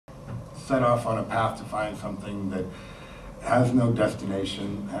set off on a path to find something that has no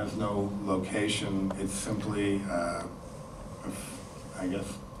destination, has no location. It's simply, I guess,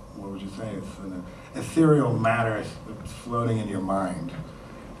 what would you say? It's an ethereal matter that's floating in your mind.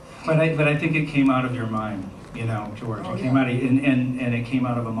 But I think it came out of your mind, you know, George. Oh, it came out of, and it came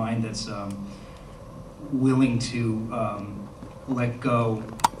out of a mind that's willing to let go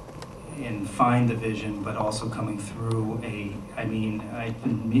and find the vision, but also coming through I mean, I've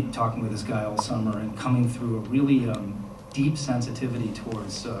been talking with this guy all summer and coming through a really deep sensitivity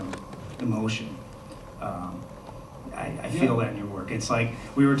towards emotion. I feel that in your work. It's like,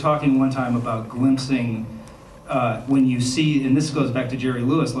 we were talking one time about glimpsing, when you see, and this goes back to Jerry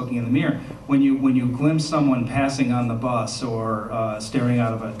Lewis looking in the mirror, when you glimpse someone passing on the bus or staring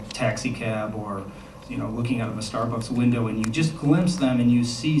out of a taxi cab or looking out of a Starbucks window, and you just glimpse them and you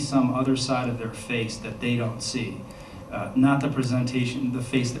see some other side of their face that they don't see. Not the presentation, the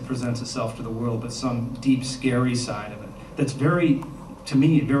face that presents itself to the world, but some deep, scary side of it. That's very, to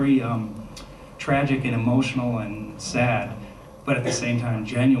me, very tragic and emotional and sad, but at the same time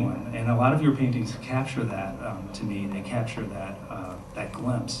genuine. And a lot of your paintings capture that, to me. They capture that that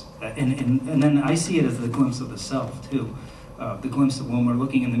glimpse. And then I see it as the glimpse of the self, too. The glimpse of when we're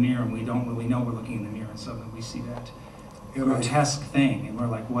looking in the mirror and we don't really know we're looking in the mirror, and suddenly we see that grotesque thing, and we're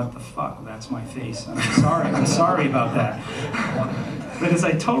like, what the fuck? That's my face. And I'm sorry about that. But it's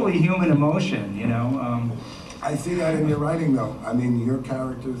a totally human emotion, you know? I see that in your writing, though. I mean, your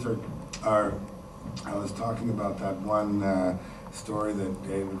characters are I was talking about that one story that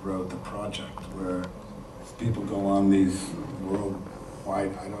David wrote, The Project, where people go on these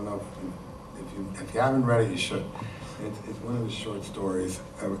worldwide, I don't know if you haven't read it, you should. It's one of his short stories,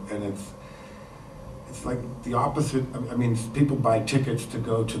 and it's like the opposite. I mean, people buy tickets to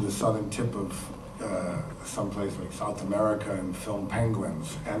go to the southern tip of someplace like South America and film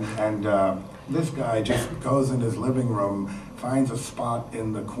penguins, and this guy just goes in his living room, finds a spot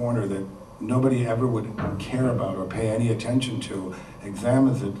in the corner that nobody ever would care about or pay any attention to,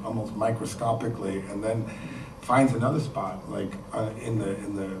 examines it almost microscopically, and then finds another spot, like in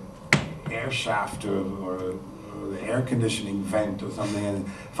the air shaft or the air conditioning vent or something, and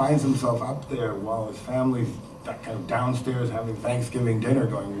finds himself up there while his family's kind of downstairs having Thanksgiving dinner,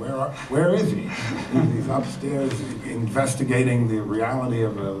 going, where is he? He's upstairs investigating the reality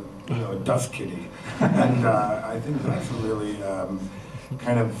of a dust kitty. And I think that's a really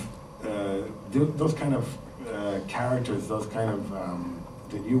kind of those kind of characters, those kind of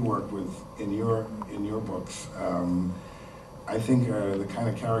that you work with in your books. I think are the kind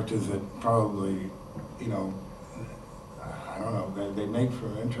of characters that probably, I don't know, they make for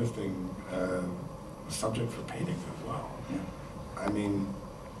an interesting subject for paintings as well. Yeah. I mean,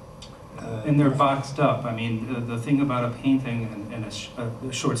 and they're boxed up. I mean, the thing about a painting and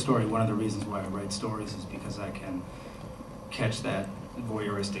a short story, one of the reasons why I write stories is because I can catch that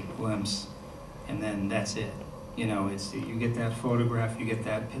voyeuristic glimpse, and then that's it. You get that photograph, you get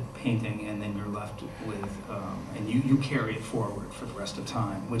that painting, and then you're left with, and you carry it forward for the rest of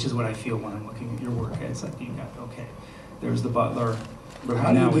time, which is what I feel when I'm looking at your work. It's like, you got, okay, there's the butler. But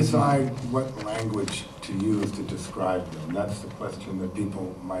how do you decide what language to use to describe them? That's the question that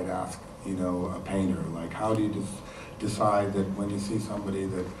people might ask, a painter. Like, how do you decide that when you see somebody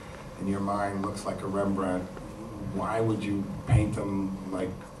that in your mind looks like a Rembrandt, why would you paint them like,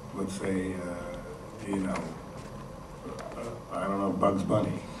 let's say, I don't know, Bugs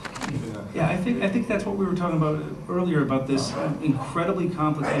Bunny? Yeah, I think that's what we were talking about earlier, about this incredibly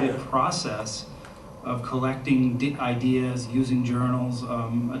complicated process of collecting ideas, using journals,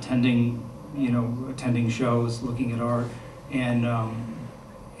 attending shows, looking at art, and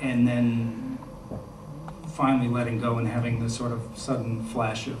then finally letting go and having this sort of sudden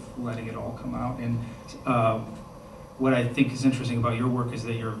flash of letting it all come out. And what I think is interesting about your work is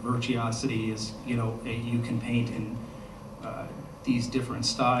that your virtuosity is, you can paint in these different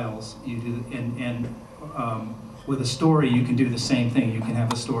styles. You do, and with a story, you can do the same thing. You can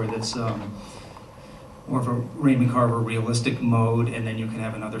have a story that's more of a Raymond Carver realistic mode, and then you can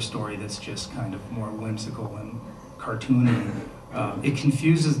have another story that's just kind of more whimsical and cartoony. It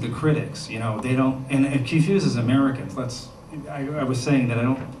confuses the critics, they don't, and it confuses Americans. I was saying that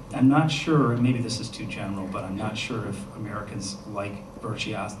I'm not sure, maybe this is too general, but I'm not sure if Americans like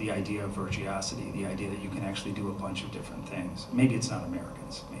virtuosity, the idea of virtuosity, the idea that you can actually do a bunch of different things. Maybe it's not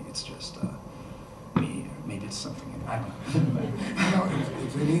Americans, maybe it's just me, maybe it's something, I don't know.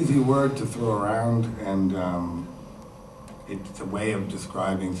 It's an easy word to throw around, and it's a way of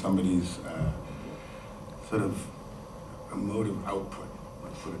describing somebody's sort of emotive output,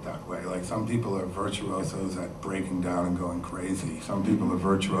 let's put it that way. Like some people are virtuosos at breaking down and going crazy. Some people are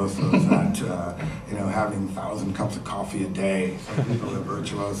virtuosos at having 1,000 cups of coffee a day. Some people are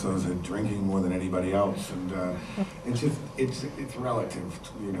virtuosos at drinking more than anybody else, and it's relative,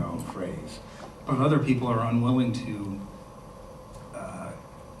 phrase. But other people are unwilling to,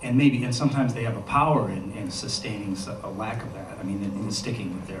 and sometimes they have a power in sustaining a lack of that. I mean, in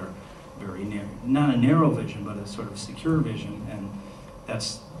sticking with their very not a narrow vision, but a sort of secure vision, and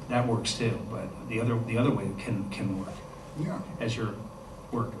that works too. But the other way can work. Yeah. As your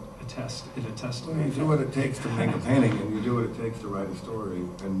work attests. Well, you do what it takes to make a painting, and you do what it takes to write a story,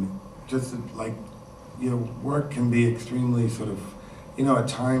 and just like work can be extremely sort of, at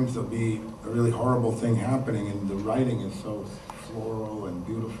times there'll be a really horrible thing happening, and the writing is so floral and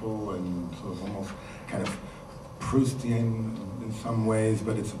beautiful and sort of almost kind of Proustian in some ways,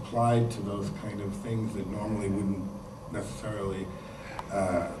 but it's applied to those kind of things that normally wouldn't necessarily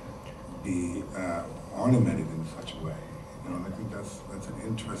be ornamented in such a way. And I think that's an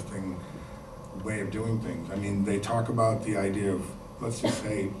interesting way of doing things. I mean, they talk about the idea of, let's just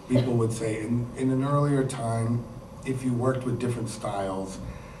say, people would say in an earlier time, if you worked with different styles,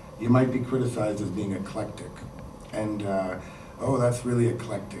 you might be criticized as being eclectic. And, oh, that's really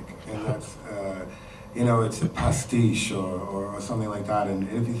eclectic. And that's, it's a pastiche or something like that. And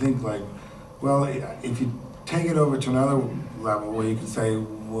if you think like, well, if you take it over to another level where you could say,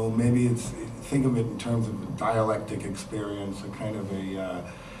 well, maybe think of it in terms of a dialectic experience, a kind of a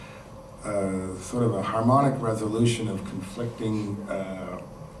sort of a harmonic resolution of conflicting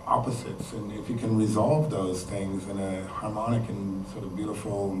opposites. And if you can resolve those things in a harmonic and sort of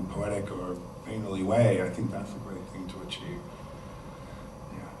beautiful and poetic or painterly way, I think that's a great thing to achieve.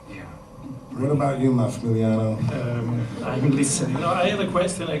 Yeah. What about you, Massimiliano? I'm listening. No, I have a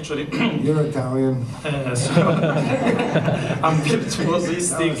question actually. You're Italian. So I'm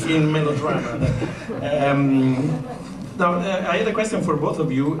virtuosistic in melodrama. Now, I had a question for both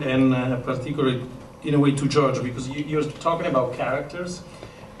of you, and particularly in a way to George, because you're talking about characters,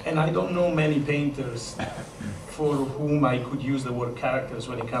 and I don't know many painters for whom I could use the word characters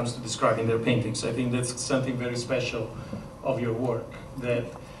when it comes to describing their paintings. I think that's something very special of your work, that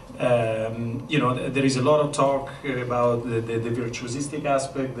there is a lot of talk about the virtuosistic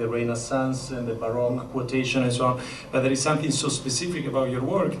aspect, the Renaissance and the Baroque quotation and so on, but there is something so specific about your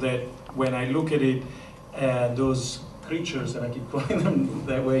work that when I look at it, those creatures, and I keep calling them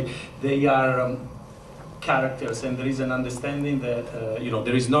that way, they are characters, and there is an understanding that,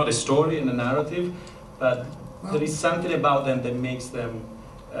 there is not a story and a narrative, but there is something about them that makes them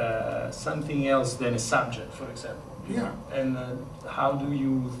something else than a subject, for example. Yeah. And how do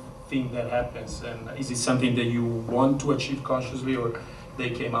you think that happens? And is it something that you want to achieve consciously, or they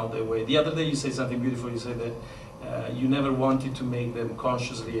came out that way? The other day you said something beautiful. You said that you never wanted to make them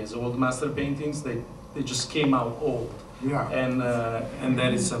consciously as old master paintings. They just came out old. Yeah. And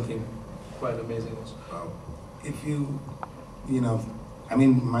that is something quite amazing also. Well, if I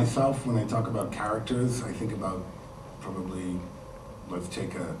mean, myself, when I talk about characters, I think about probably, let's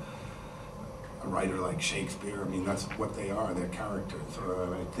take a writer like Shakespeare. I mean, that's what they are, they're characters.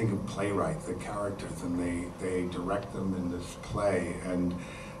 Or I think of playwrights, they're characters, and they direct them in this play, and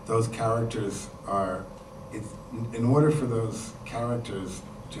those characters are, in order for those characters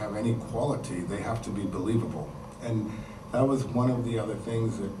to have any quality, they have to be believable. And that was one of the other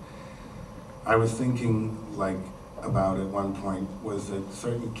things that I was thinking about at one point, was that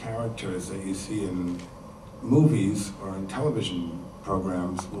certain characters that you see in movies or in television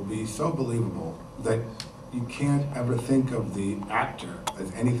programs will be so believable that you can't ever think of the actor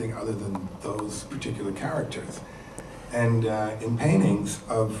as anything other than those particular characters. And in paintings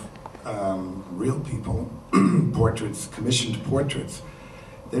of real people, portraits, commissioned portraits,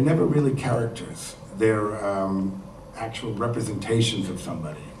 they're never really characters. They're actual representations of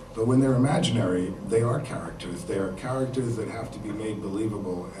somebody. But when they're imaginary, they are characters. They are characters that have to be made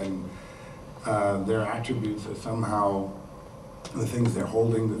believable, and their attributes are somehow the things they're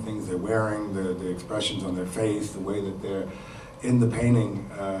holding, the things they're wearing, the expressions on their face, the way that they're in the painting,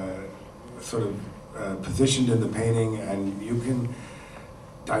 sort of positioned in the painting, and you can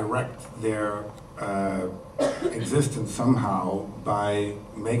direct their existence somehow by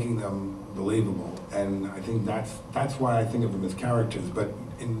making them believable. And I think that's why I think of them as characters. But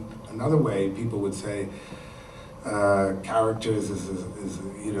in another way, people would say characters is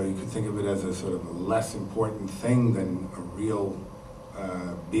you could think of it as a sort of a less important thing than a real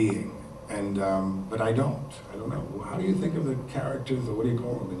being. And but I don't know. How do you think of the characters, or what do you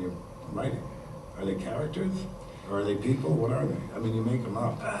call them in your writing? Are they characters, or are they people? What are they? I mean, you make them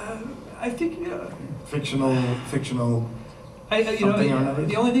up. I think Fictional something or another?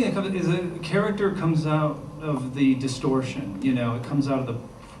 The only thing that comes is a character comes out of the distortion. It comes out of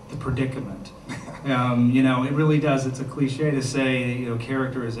the predicament. It really does. It's a cliche to say,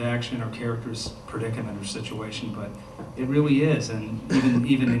 character is action or character is predicament or situation, but it really is. And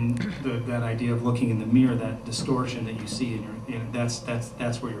even in that idea of looking in the mirror, that distortion that you see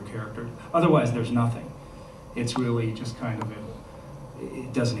that's where your character. Otherwise, there's nothing. It's really just kind of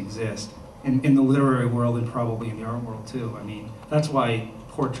it doesn't exist. In the literary world and probably in the art world too. I mean, that's why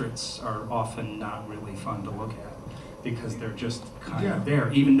portraits are often not really fun to look at, because they're just kind of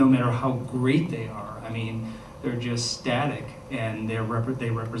there, even no matter how great they are. I mean, they're just static, and they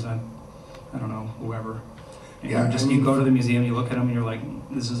represent, I don't know, whoever. And you go to the museum, you look at them, and you're like,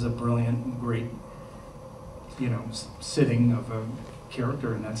 this is a brilliant, great, sitting of a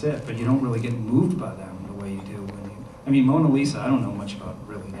character, and that's it. But you don't really get moved by them the way you do when you. I mean, Mona Lisa. I don't know that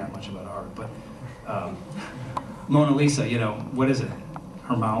much about art, but Mona Lisa. What is it?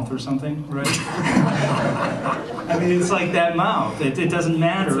 Her mouth or something, right? I mean, it's like that mouth. It doesn't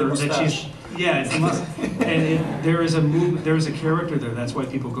matter that she's. Yeah, it's a must. And there is a character there. That's why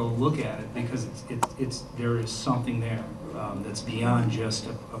people go look at it, because there is something there that's beyond just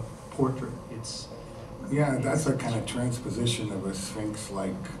a portrait. That's a kind of transposition of a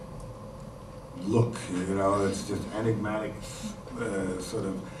Sphinx-like look. It's just enigmatic, sort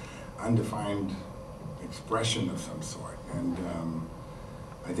of undefined expression of some sort, and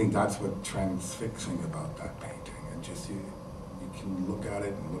I think that's what transfixing about that painting. And just you can look at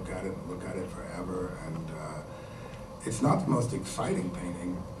it and look at it and look at it forever, and it's not the most exciting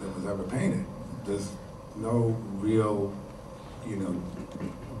painting that was ever painted. There's no real,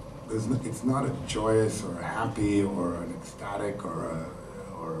 it's not a joyous or a happy or an ecstatic or a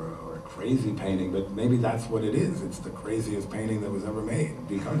crazy painting, but maybe that's what it is. It's the craziest painting that was ever made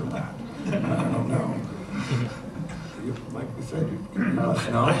because of that. I don't know. Like we said, you must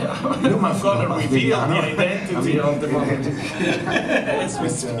know. You must going to reveal the identity of the moment as we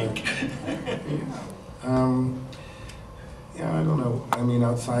speak. I don't know. I mean,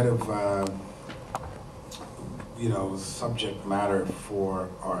 outside of subject matter for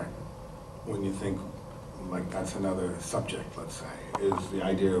art, when you think like that's another subject, let's say, is the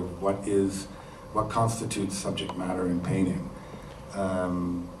idea of what constitutes subject matter in painting.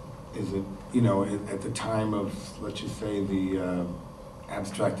 Is it, at the time of, let's just say, the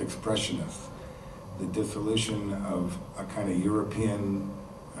abstract expressionists, the dissolution of a kind of European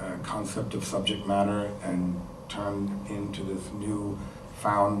concept of subject matter and turned into this new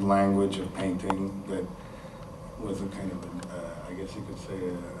found language of painting that was a kind of, I guess you could say,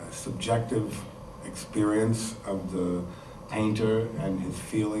 a subjective experience of the painter and his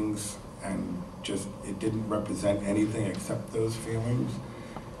feelings, and just, it didn't represent anything except those feelings.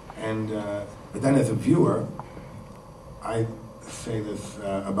 And but then as a viewer, I say this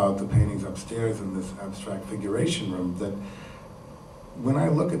about the paintings upstairs in this abstract figuration room, that when I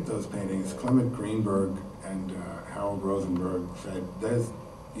look at those paintings, Clement Greenberg and Harold Rosenberg said,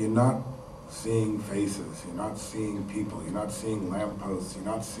 you're not seeing faces, you're not seeing people, you're not seeing lampposts, you're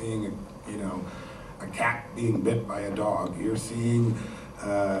not seeing a cat being bit by a dog, you're seeing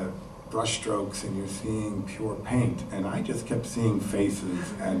brush strokes and you're seeing pure paint. And I just kept seeing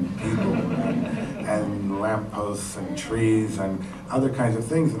faces and people and lampposts and trees and other kinds of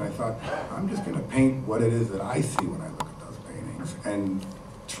things, and I thought, I'm just going to paint what it is that I see when I look at those paintings and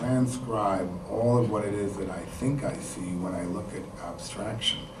transcribe all of what it is that I think I see when I look at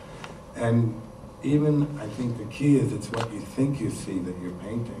abstraction. And even, I think the key is it's what you think you see that you're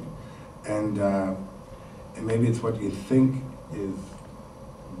painting. And maybe it's what you think is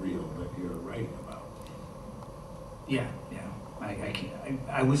real that you're right about. Yeah.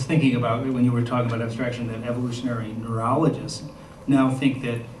 I was thinking about, when you were talking about abstraction, that evolutionary neurologists now think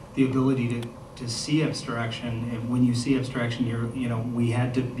that the ability to see abstraction, and when you see abstraction, we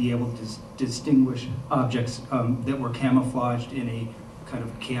had to be able to distinguish objects that were camouflaged in a kind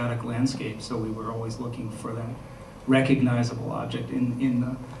of chaotic landscape. So we were always looking for that recognizable object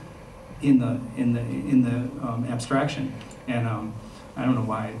in the abstraction. And I don't know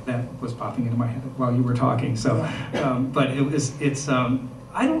why that was popping into my head while you were talking. So, but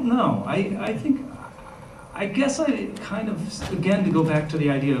I don't know. I guess I kind of, again, to go back to the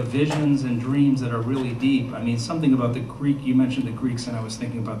idea of visions and dreams that are really deep. I mean, something about the Greek, you mentioned the Greeks, and I was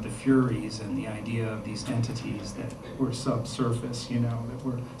thinking about the Furies and the idea of these entities that were subsurface, that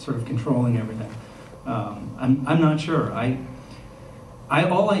were sort of controlling everything. I'm not sure.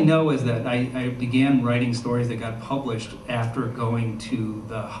 All I know is that I began writing stories that got published after going to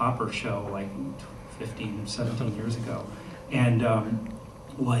the Harper show like 15, 17 years ago. And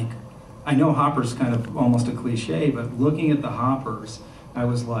I know Hopper's kind of almost a cliche, but looking at the Hoppers, I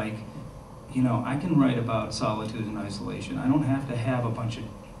was like, you know, I can write about solitude and isolation. I don't have to have a bunch of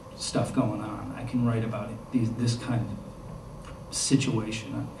stuff going on. I can write about this kind of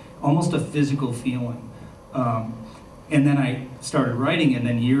situation, almost a physical feeling. And then I started writing, and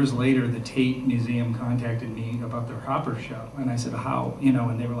then years later, the Tate Museum contacted me about their Hopper show, and I said, how? You know,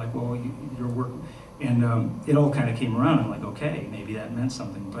 and they were like, well, your work, and it all kind of came around. I'm like, okay, maybe that meant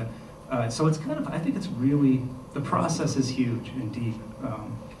something. But so it's kind of, I think it's really, the process is huge and deep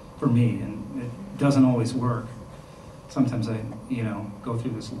for me, and it doesn't always work. Sometimes I, you know, go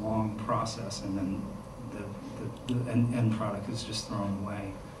through this long process, and then the end product is just thrown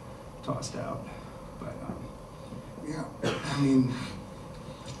away, tossed out. But yeah, I mean,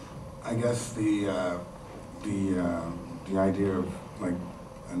 I guess the idea of like,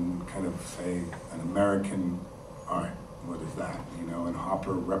 and kind of say an American art, what is that? You know, and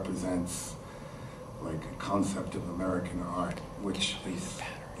Harper represents like a concept of American art, which is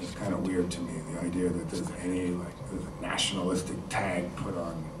kind of weird to me. The idea that there's there's a nationalistic tag put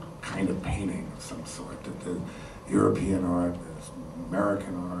on kind of painting of some sort. That there's European art, there's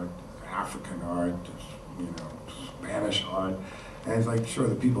American art, African art, there's, you know, Spanish art, and it's like, sure,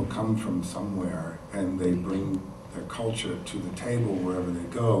 the people come from somewhere and they bring their culture to the table wherever they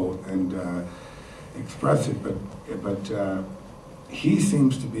go and express it, but he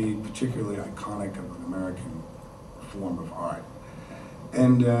seems to be particularly iconic of an American form of art.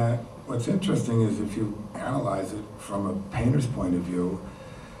 And what's interesting is if you analyze it from a painter's point of view,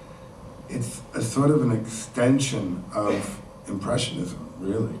 it's a sort of an extension of Impressionism,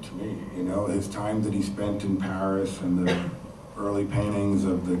 really, to me. You know, his time that he spent in Paris and the early paintings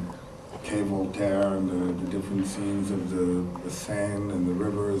of the Quai Voltaire and the different scenes of the Seine and the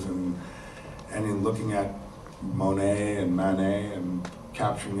rivers, and in looking at Monet and Manet and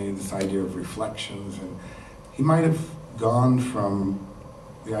capturing this idea of reflections. And he might have gone from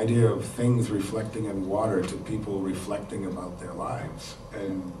the idea of things reflecting in water to people reflecting about their lives.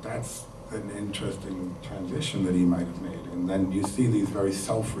 And that's an interesting transition that he might have made. And then you see these very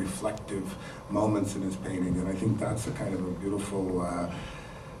self-reflective moments in his painting, and I think that's a kind of a beautiful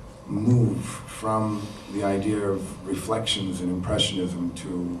move from the idea of reflections in Impressionism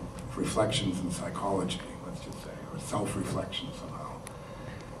to reflections in psychology, let's just say, or self-reflection somehow.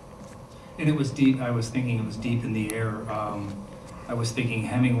 And it was deep, I was thinking it was deep in the air. I was thinking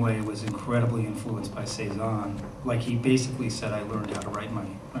Hemingway was incredibly influenced by Cézanne. Like, he basically said, I learned how to write my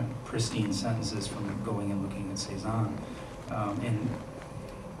pristine sentences from going and looking at Cézanne. And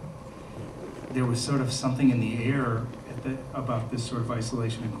there was sort of something in the air about this sort of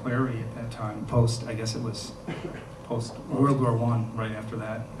isolation and clarity at that time, post, I guess it was post World War I, right after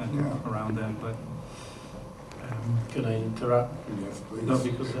that, and Yeah. around then. But can I interrupt? Yes, please. No,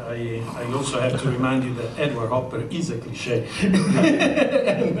 because I also have to remind you that Edward Hopper is a cliche.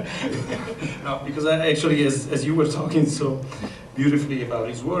 No, because I actually, as you were talking so beautifully about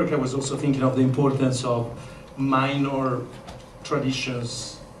his work, I was also thinking of the importance of minor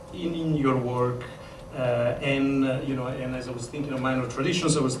traditions in your work. You know, and as I was thinking of minor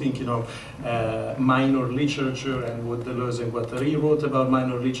traditions, I was thinking of minor literature and what Deleuze and Guattari wrote about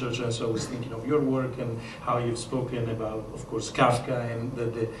minor literature. And so I was thinking of your work and how you've spoken about, of course, Kafka and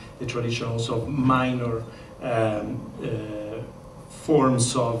the tradition also of minor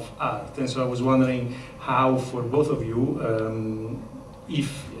forms of art. And so I was wondering how, for both of you, if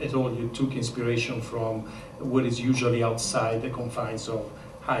at all you took inspiration from what is usually outside the confines of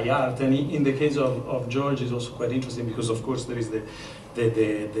high art. And in the case of George, is also quite interesting because, of course, there is the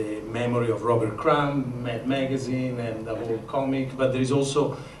memory of Robert Crumb, Mad Magazine, and the whole comic, but there is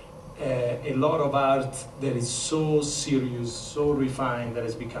also a lot of art that is so serious, so refined, that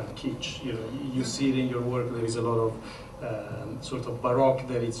has become kitsch. You know, you see it in your work, there is a lot of sort of baroque,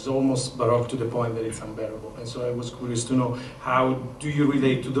 that it's almost baroque to the point that it's unbearable. And so I was curious to know, how do you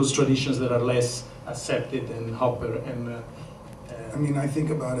relate to those traditions that are less accepted than Hopper and I mean, I think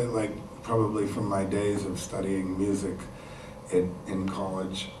about it like probably from my days of studying music in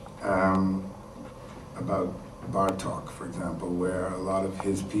college, about Bartók, for example, where a lot of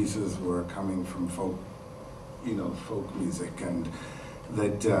his pieces were coming from folk music, and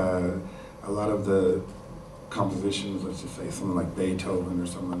that a lot of the compositions, let's just say someone like Beethoven or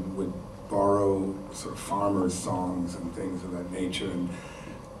someone, would borrow sort of farmers' songs and things of that nature, and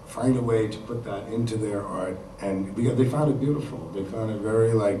find a way to put that into their art, and because they found it beautiful, they found it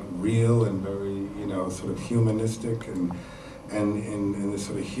very like real and very, you know, sort of humanistic, and in this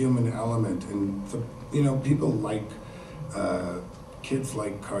sort of human element. And so, you know, people like kids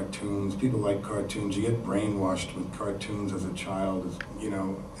like cartoons, people like cartoons, you get brainwashed with cartoons as a child, you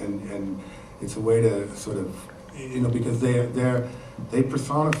know, and it's a way to sort of, you know, because they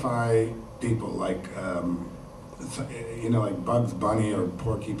personify people like, you know, like Bugs Bunny or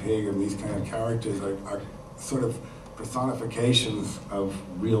Porky Pig, and these kind of characters are sort of personifications of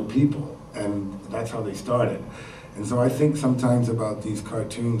real people, and that's how they started. And so I think sometimes about these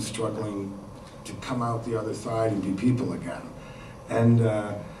cartoons struggling to come out the other side and be people again. And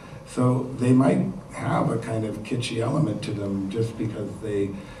so they might have a kind of kitschy element to them just because they,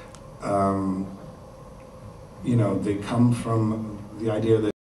 you know, they come from the idea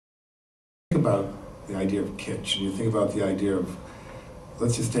that, think about the idea of kitsch, and you think about the idea of,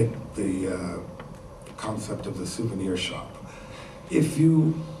 let's just take the concept of the souvenir shop. If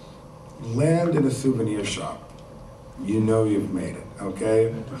you land in a souvenir shop, you know you've made it,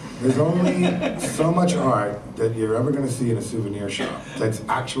 okay? There's only so much art that you're ever going to see in a souvenir shop that's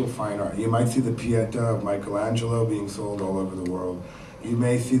actual fine art. You might see the Pieta of Michelangelo being sold all over the world. You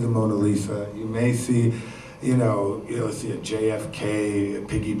may see the Mona Lisa. You may see, you know, you'll see a JFK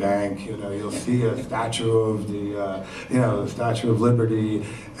piggy bank. You know, you'll see a statue of the, you know, the Statue of Liberty.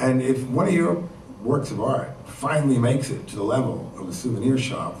 And if one of your works of art finally makes it to the level of a souvenir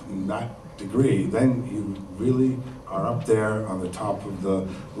shop in that degree, then you really are up there on the top of the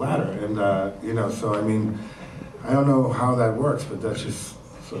ladder. And, you know, so I mean, I don't know how that works, but that's just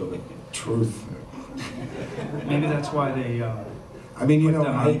sort of the truth. Maybe that's why they... I mean, you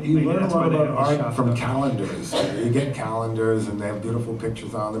know, you learn a lot about art from calendars. You get calendars and they have beautiful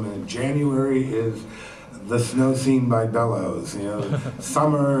pictures on them, and January is the snow scene by Bellows. You know,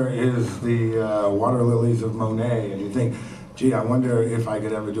 summer is the water lilies of Monet, and you think, gee, I wonder if I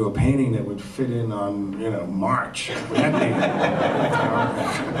could ever do a painting that would fit in on, you know, March. Would that be,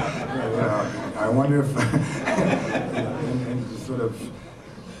 you know, I wonder if, and sort of,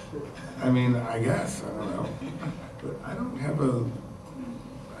 I mean, I guess, I don't know, but I don't have a,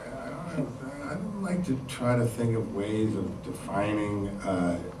 I don't like to try to think of ways of defining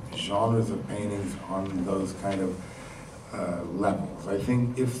genres of paintings on those kind of levels. I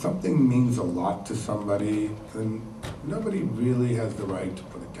think if something means a lot to somebody, then nobody really has the right to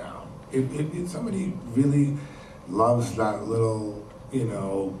put it down. If somebody really loves that little, you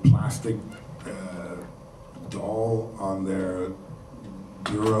know, plastic doll on their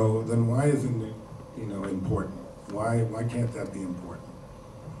bureau, then why isn't it, you know, important? Why can't that be important?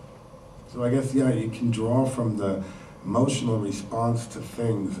 So I guess, yeah, you can draw from the emotional response to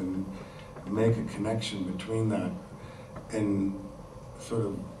things and make a connection between that, and sort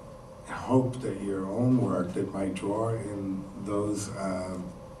of hope that your own work that might draw in those,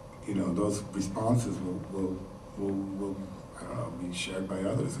 you know, those responses will I don't know, be shared by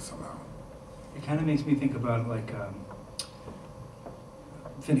others somehow. It kind of makes me think about like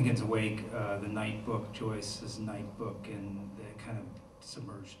Finnegan's Awake, the Night book, Joyce's Night book, and the kind of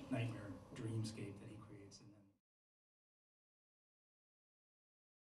submerged nightmare dreamscape that